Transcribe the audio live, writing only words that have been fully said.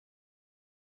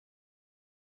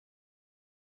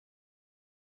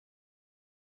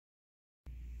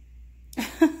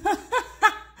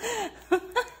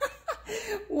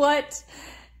What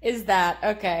is that?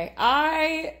 Okay,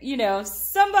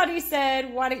 somebody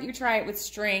said, why don't you try it with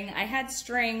string? I had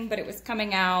string, but it was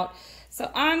coming out. So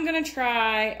I'm gonna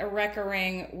try a Wreck-A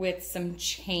ring with some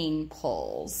chain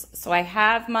pulls. So I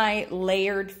have my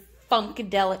layered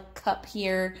Funkadelic cup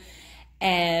here,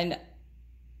 and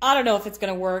I don't know if it's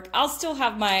gonna work. I'll still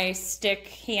have my stick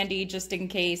handy just in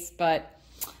case, but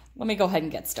let me go ahead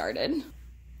and get started.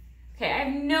 Okay, I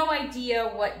have no idea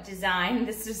what design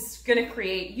this is gonna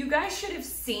create. You guys should have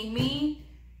seen me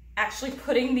actually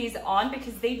putting these on,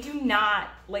 because they do not,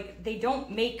 they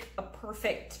don't make a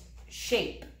perfect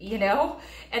shape,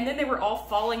 And then they were all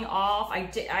falling off.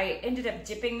 I ended up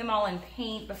dipping them all in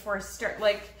paint before I start,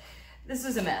 this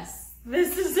is a mess.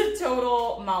 This is a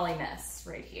total Molly mess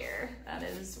right here. That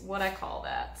is what I call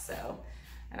that. So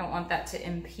I don't want that to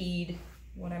impede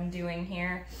what I'm doing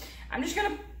here. I'm just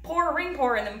gonna pour a ring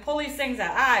pour and then pull these things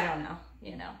out. I don't know,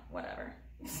 whatever.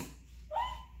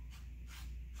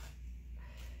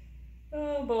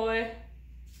 Oh boy.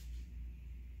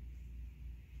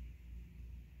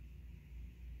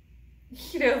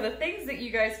 The things that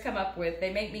you guys come up with,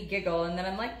 they make me giggle, and then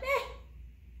I'm like,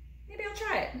 maybe I'll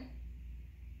try it.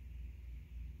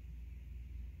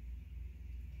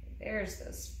 Okay, there's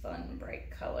those fun,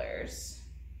 bright colors.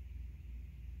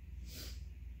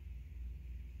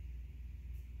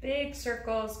 Big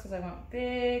circles, because I want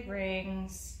big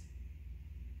rings.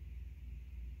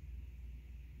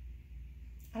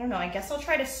 I don't know, I guess I'll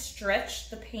try to stretch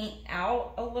the paint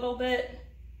out a little bit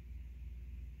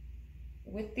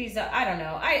with these. I don't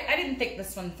know, I didn't think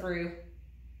this one through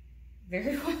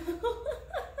very well.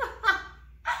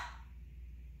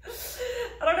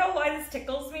 I don't know why this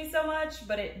tickles me so much,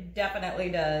 but it definitely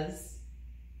does.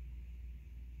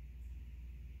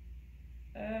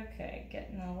 Okay,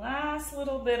 getting the last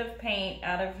little bit of paint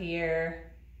out of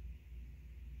here.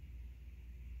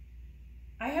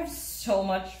 I have so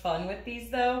much fun with these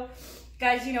though.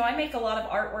 Guys, I make a lot of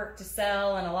artwork to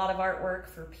sell and a lot of artwork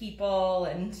for people,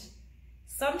 and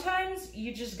sometimes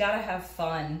you just gotta have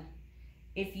fun.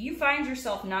 If you find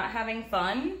yourself not having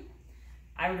fun,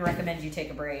 I would recommend you take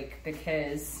a break,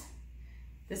 because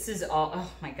this is all,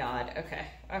 oh my God, okay,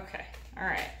 all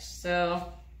right,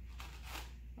 so,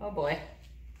 oh boy.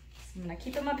 So I'm gonna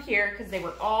keep them up here because they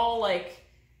were all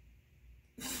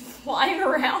flying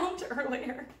around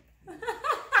earlier.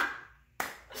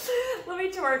 Let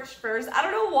me torch first. I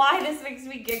don't know why this makes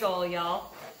me giggle,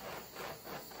 y'all.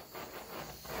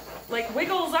 Like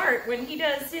Wigglz art, when he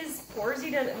does his pours,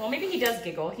 well, maybe he does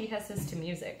giggle. He has his to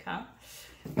music, huh?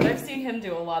 But I've seen him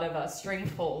do a lot of string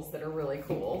pulls that are really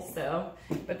cool, so.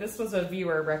 But this was a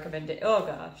viewer recommended. Oh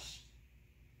gosh.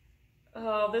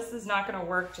 Oh, this is not gonna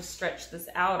work to stretch this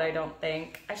out, I don't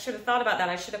think. I should have thought about that.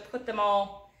 I should have put them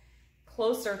all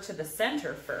closer to the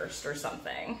center first or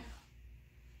something.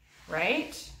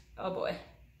 Right? Oh boy.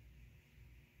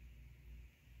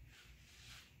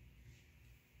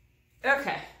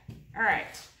 Okay, all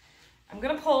right. I'm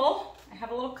gonna pull. I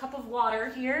have a little cup of water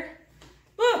here.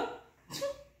 Woo!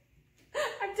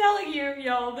 I'm telling you,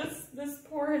 y'all, this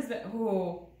pour has been,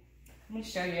 oh, let me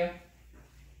show you.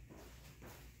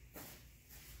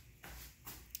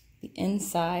 The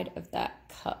inside of that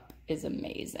cup is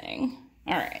amazing.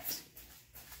 All right.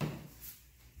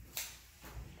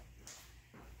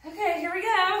 Okay, here we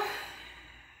go.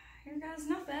 Here goes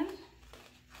nothing.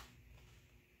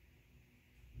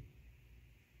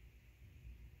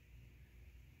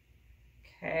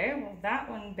 Okay, well that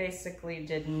one basically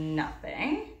did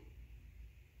nothing.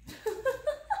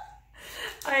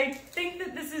 I think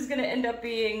that this is gonna end up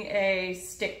being a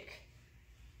stick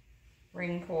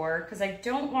ring pour, because I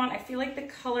don't want, I feel like the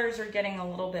colors are getting a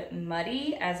little bit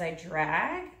muddy as I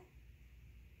drag.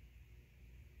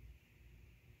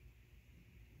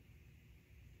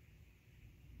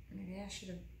 Maybe I should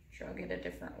have drug it a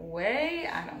different way.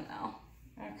 I don't know.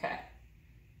 Okay.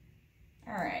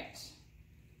 All right.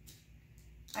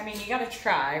 I mean, you gotta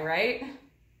try, right?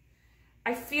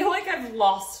 I feel like I've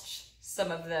lost some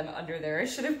of them under there. I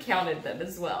should have counted them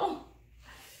as well.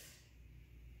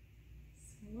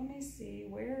 So let me see,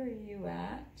 where are you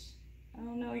at?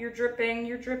 Oh no, you're dripping,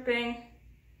 you're dripping.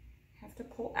 Have to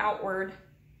pull outward.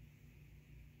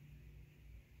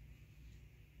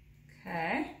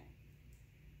 Okay.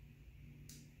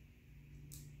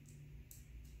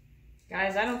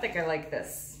 Guys, I don't think I like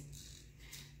this.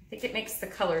 I think it makes the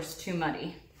colors too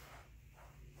muddy.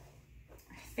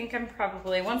 I think I'm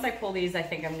probably, once I pull these, I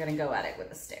think I'm gonna go at it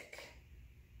with a stick.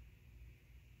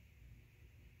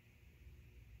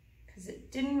 Because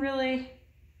it didn't really,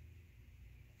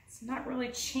 it's It's not really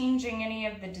changing any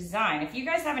of the design. If you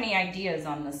guys have any ideas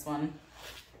on this one,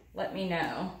 let me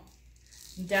know.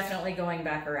 I'm definitely going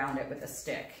back around it with a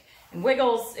stick. And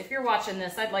Wigglz, if you're watching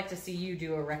this, I'd like to see you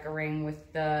do a record-a-ring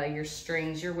with your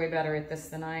strings. You're way better at this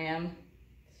than I am.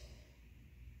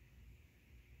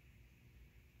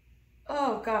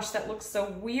 Oh gosh, that looks so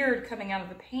weird coming out of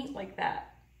the paint like that.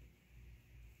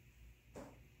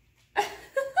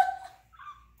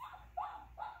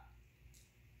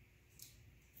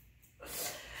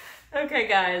 Okay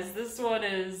guys, this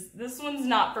one's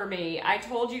not for me. I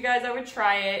told you guys I would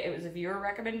try it. It was a viewer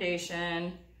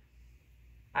recommendation.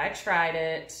 I tried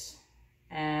it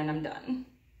and I'm done.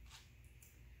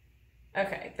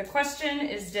 Okay, the question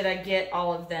is, did I get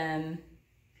all of them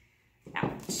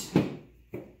out?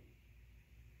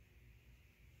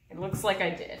 It looks like I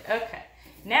did. Okay,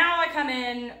 now I come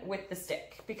in with the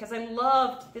stick because I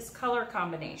loved this color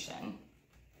combination.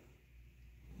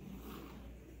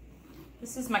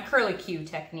 This is my curly Q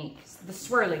technique, the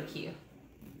swirly Q.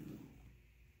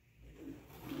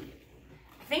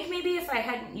 I think maybe if I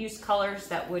hadn't used colors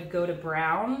that would go to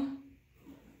brown,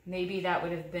 maybe that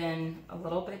would have been a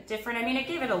little bit different. I mean, it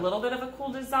gave it a little bit of a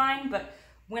cool design, but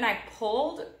when I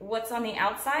pulled, what's on the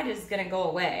outside is gonna go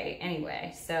away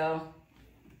anyway. So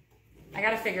I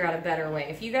gotta figure out a better way.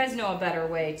 If you guys know a better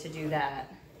way to do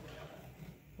that,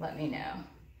 let me know. I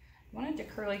wanted to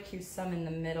curly Q some in the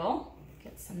middle.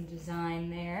 Get some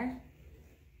design there.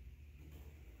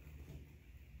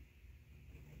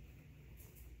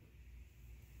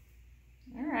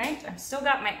 All right, I've still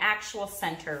got my actual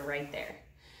center right there.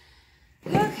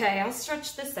 Okay, I'll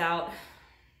stretch this out.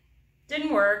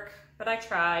 Didn't work, but I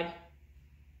tried.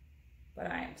 But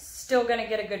I am still gonna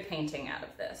get a good painting out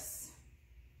of this.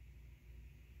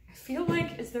 I feel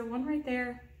like, is there one right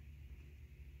there?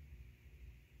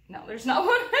 No, there's not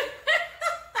one right there.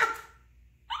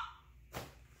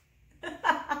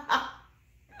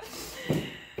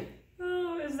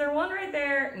 Oh, is there one right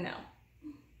there? No.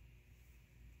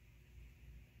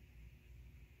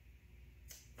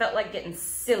 Felt like getting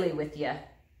silly with you.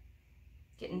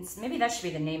 Maybe that should be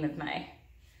the name of my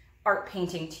art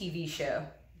painting TV show.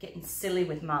 Getting silly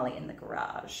with Molly in the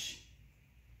garage.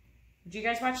 Did you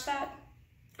guys watch that?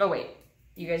 Oh wait,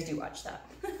 you guys do watch that.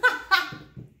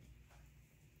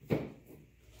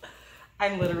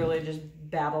 I'm literally just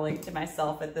babbling to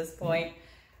myself at this point.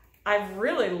 I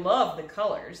really love the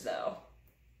colors though.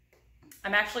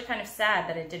 I'm actually kind of sad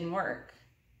that it didn't work.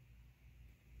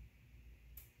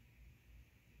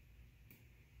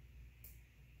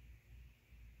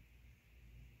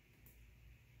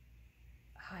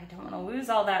 Oh, I don't want to lose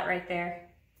all that right there.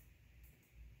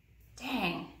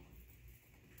 Dang.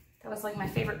 That was like my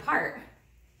favorite part.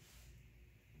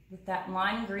 With that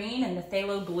lime green and the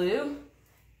phthalo blue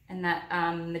and that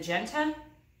magenta.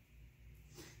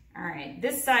 All right,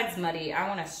 this side's muddy.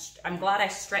 I'm glad I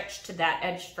stretched to that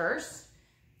edge first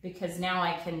because now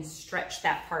I can stretch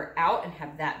that part out and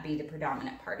have that be the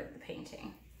predominant part of the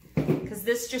painting. Because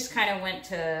this just kind of went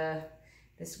to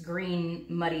this green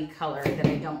muddy color that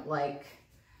I don't like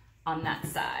on that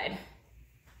side.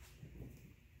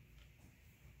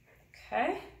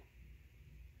 Okay.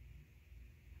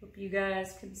 Hope you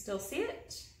guys can still see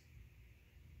it.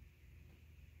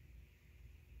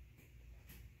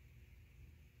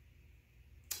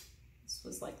 This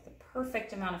was like the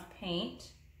perfect amount of paint,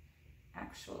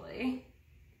 actually.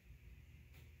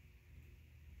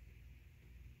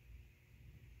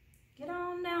 Get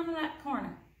on down to that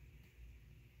corner.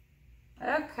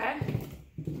 Okay.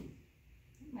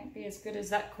 Might be as good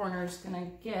as that corner is gonna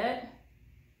get.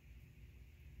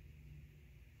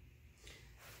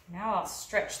 Now I'll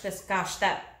stretch this, gosh,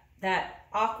 that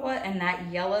aqua and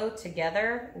that yellow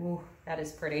together. Ooh, that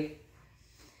is pretty.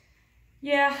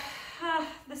 Yeah,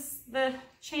 the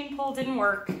chain pull didn't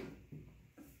work,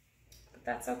 but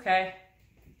that's okay.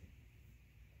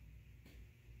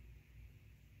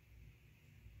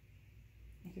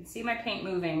 You can see my paint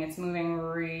moving. It's moving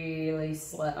really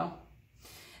slow.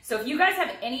 So if you guys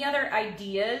have any other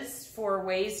ideas for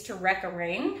ways to wreck a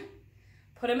ring,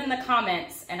 put them in the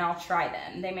comments and I'll try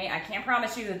them. I can't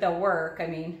promise you that they'll work. I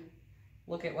mean,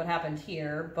 look at what happened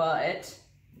here, but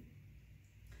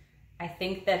I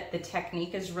think that the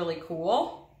technique is really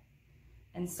cool.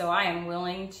 And so I am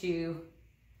willing to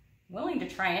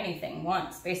try anything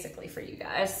once, basically, for you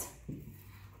guys.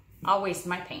 I'll waste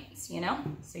my paints, you know,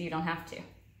 so you don't have to.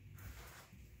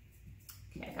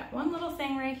 Okay, I got one little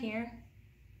thing right here.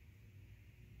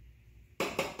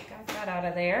 Got that out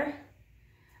of there.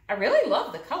 I really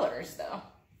love the colors though.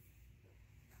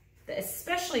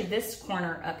 Especially this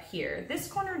corner up here. This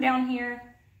corner down here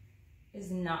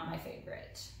is not my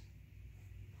favorite.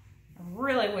 I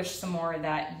really wish some more of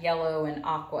that yellow and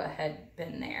aqua had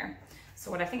been there. So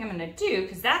what I think I'm gonna do,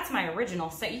 because that's my original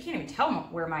center, you can't even tell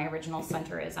where my original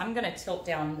center is. I'm gonna tilt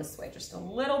down this way just a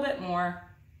little bit more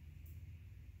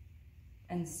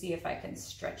and see if I can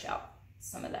stretch out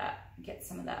some of that, get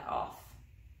some of that off.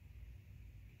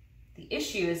 The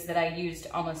issue is that I used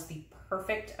almost the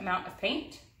perfect amount of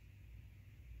paint,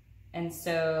 and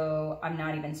so I'm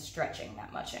not even stretching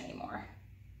that much anymore.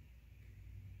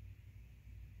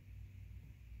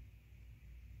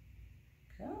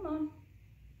 Come on.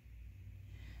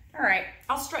 All right,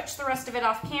 I'll stretch the rest of it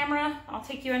off camera. I'll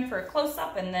take you in for a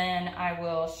close-up and then I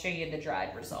will show you the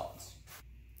dried results.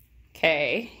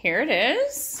 Okay, here it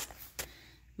is.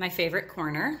 My favorite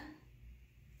corner.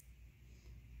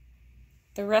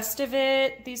 The rest of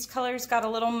it, these colors got a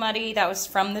little muddy. That was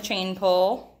from the chain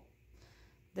pull.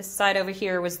 This side over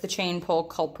here was the chain pull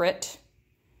culprit.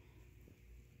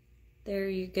 There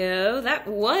you go. That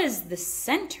was the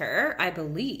center, I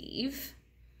believe.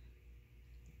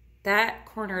 That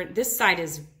corner, this side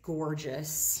is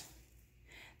gorgeous.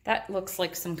 That looks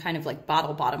like some kind of like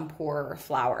bottle bottom pour or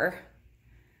flower.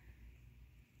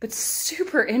 But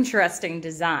super interesting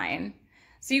design.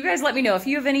 So you guys let me know if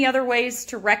you have any other ways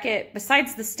to wreck it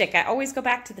besides the stick. I always go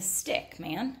back to the stick,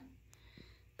 man.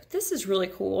 But this is really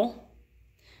cool.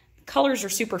 The colors are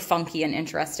super funky and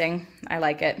interesting. I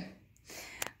like it.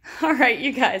 All right,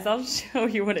 you guys, I'll show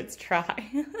you what it's dry.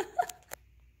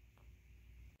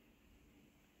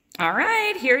 All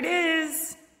right, here it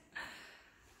is.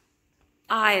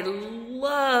 I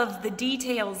love the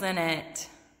details in it.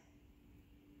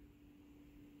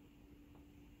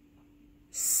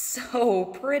 So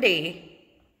pretty.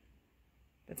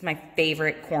 That's my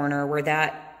favorite corner where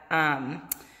that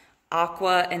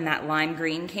aqua and that lime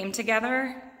green came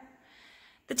together.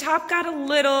 The top got a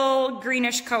little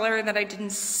greenish color that I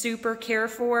didn't super care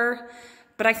for,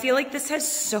 but I feel like this has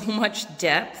so much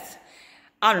depth.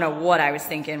 I don't know what I was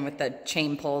thinking with the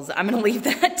chain pulls. I'm gonna leave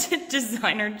that to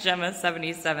designer Gemma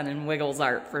 77 and Wigglz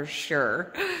art for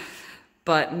sure.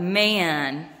 But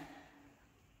man,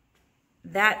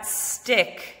 that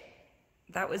stick,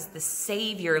 that was the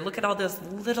savior. Look at all those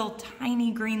little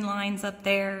tiny green lines up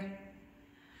there.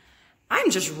 I'm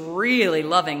just really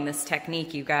loving this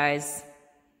technique, you guys.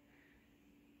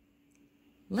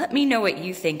 Let me know what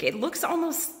you think. It looks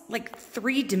almost like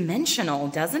three-dimensional,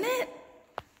 doesn't it?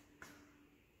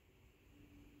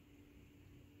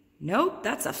 Nope,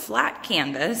 that's a flat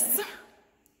canvas.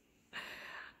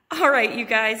 All right, you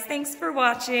guys, thanks for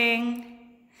watching.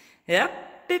 Yep,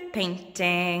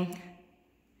 painting.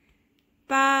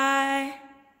 Bye.